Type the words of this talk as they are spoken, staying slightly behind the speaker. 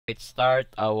let's start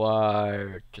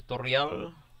our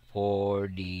tutorial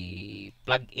for the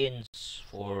plugins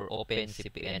for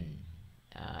opencpn.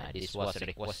 This was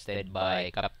requested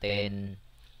by Captain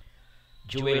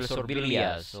Jewel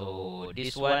Sorbilia. So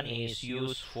this one is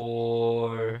used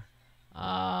for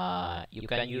you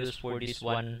can use for this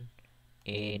one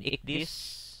in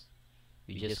ICDIS.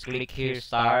 You just click here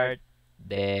start,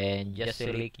 then just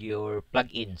select your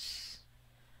plugins,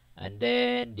 and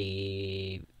then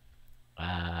the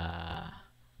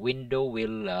window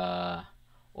will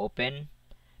open.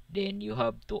 Then you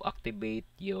have to activate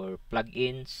your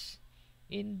plugins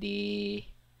in the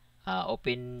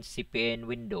opencpn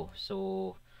window.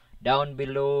 So down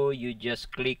below you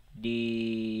just click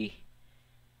the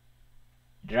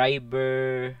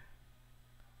driver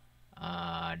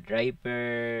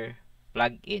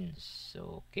plugins.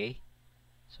 So, okay,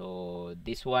 so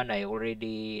this one I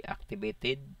already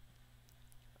activated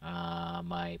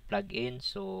my plugin.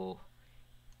 So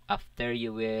after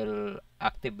you will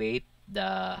activate,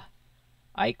 the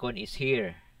icon is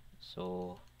here.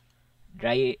 So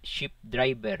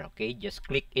Shipdriver, okay, just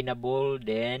click enable,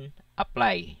 then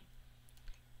apply.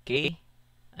 Okay,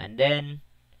 and then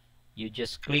you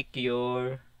just click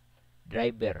your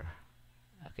driver.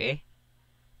 Okay,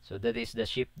 so that is the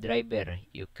Shipdriver.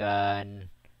 You can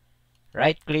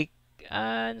right click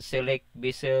and select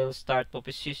vessel start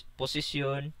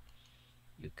position.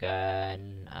 You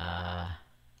can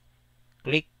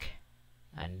click,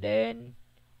 and then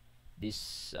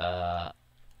this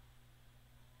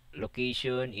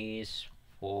location is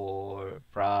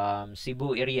from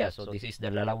Cebu area. So this is the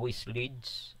Lalawis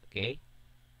leads. Okay,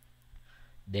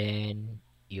 then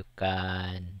you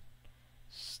can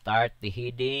start the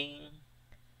heading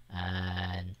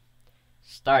and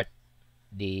start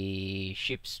the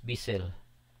ship's vessel.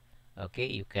 Okay,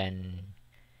 you can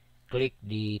click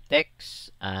the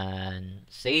text and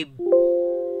save.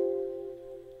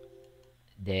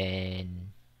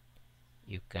 Then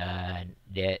you can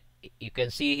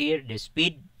see here the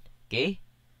speed. Okay,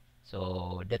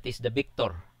 so that is the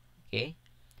vector. Okay,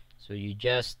 so you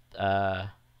just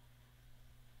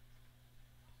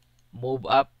move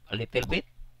up a little bit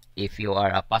if you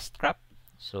are a fast craft.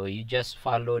 So you just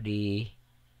follow the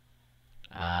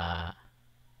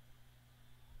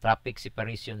traffic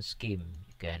separation scheme.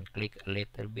 You can click a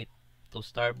little bit to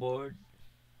starboard.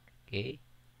 Okay,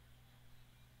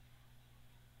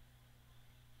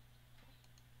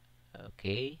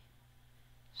 okay,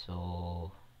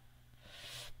 so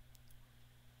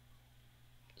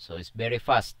it's very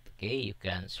fast. Okay, you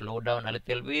can slow down a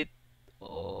little bit,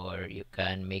 or you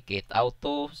can make it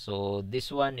auto. So this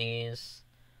one is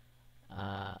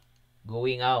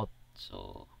going out.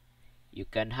 So you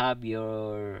can have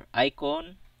your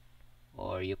icon,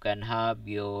 or you can have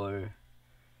your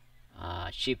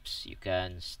ships. You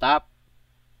can stop,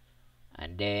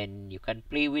 and then you can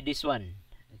play with this one.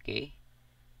 Okay,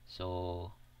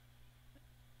 so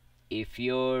if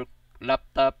your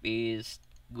laptop is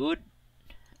good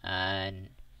and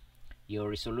your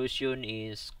resolution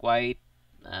is quite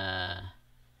a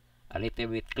little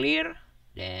bit clear,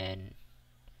 then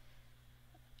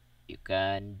you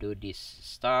can do this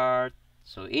start.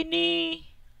 So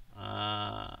any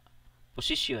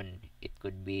position, it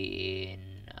could be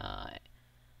in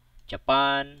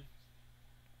Japan,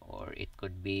 or it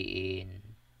could be in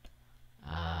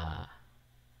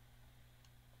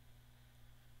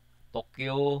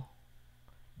Tokyo.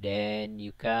 Then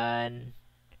you can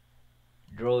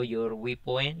draw your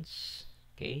waypoints.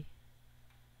 Okay,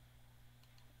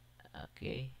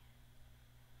 okay,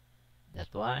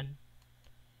 that one.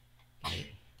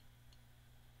 Okay,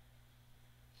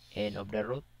 end of the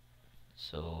route.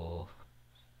 So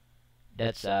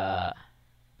that's a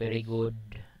very good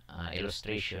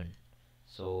illustration.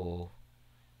 So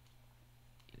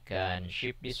you can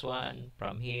ship this one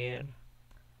from here,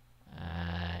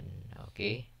 and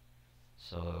okay,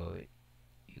 so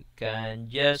you can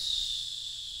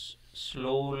just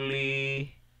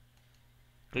slowly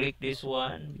click this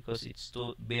one because it's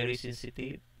too very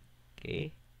sensitive.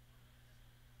 Okay,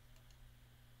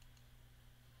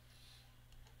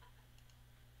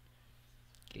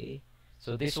 okay,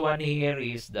 so this one here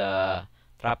is the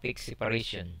traffic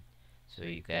separation. So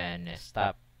you can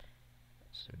stop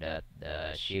so that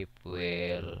the ship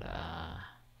will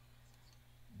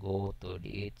go to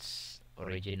its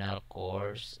original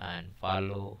course and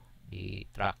follow the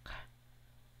track.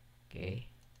 Okay,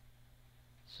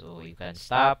 so you can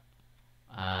stop,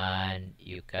 and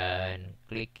you can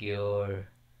click your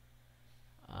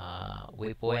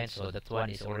waypoint. So that one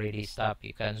is already stopped.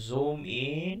 You can zoom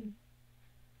in,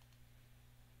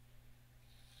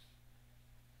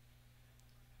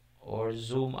 or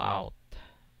zoom out.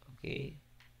 Okay,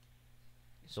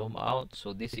 zoom out.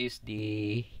 So this is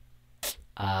the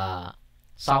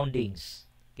soundings.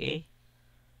 Okay,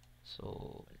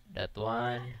 so that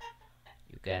one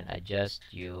you can adjust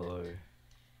your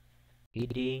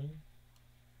heading.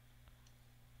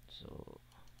 So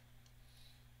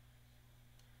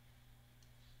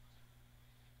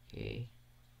okay,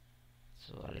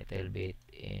 so a little bit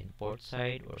in port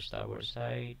side or starboard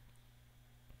side.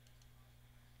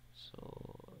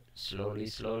 So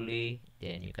slowly,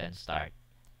 then you can start.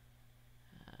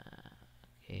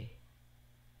 Okay,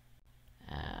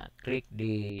 click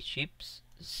the ships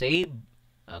save.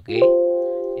 Okay,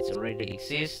 it's already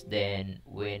exists. Then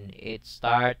when it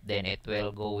start, then it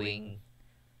will going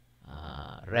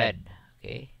red.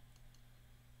 Okay,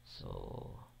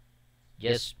 so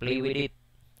just play with it.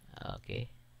 Okay,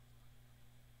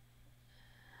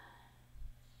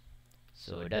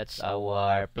 so that's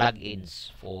our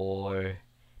plugins for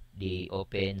the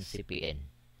opencpn.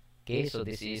 Okay, so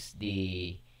this is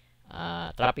the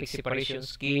traffic separation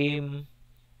scheme.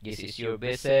 This is your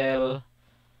vessel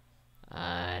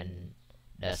and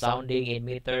the sounding in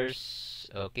meters.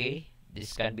 Okay,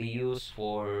 this can be used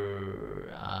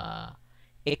for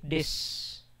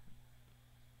ICDIS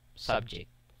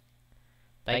subject.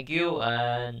 Thank you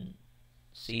and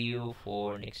see you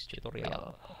for next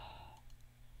tutorial.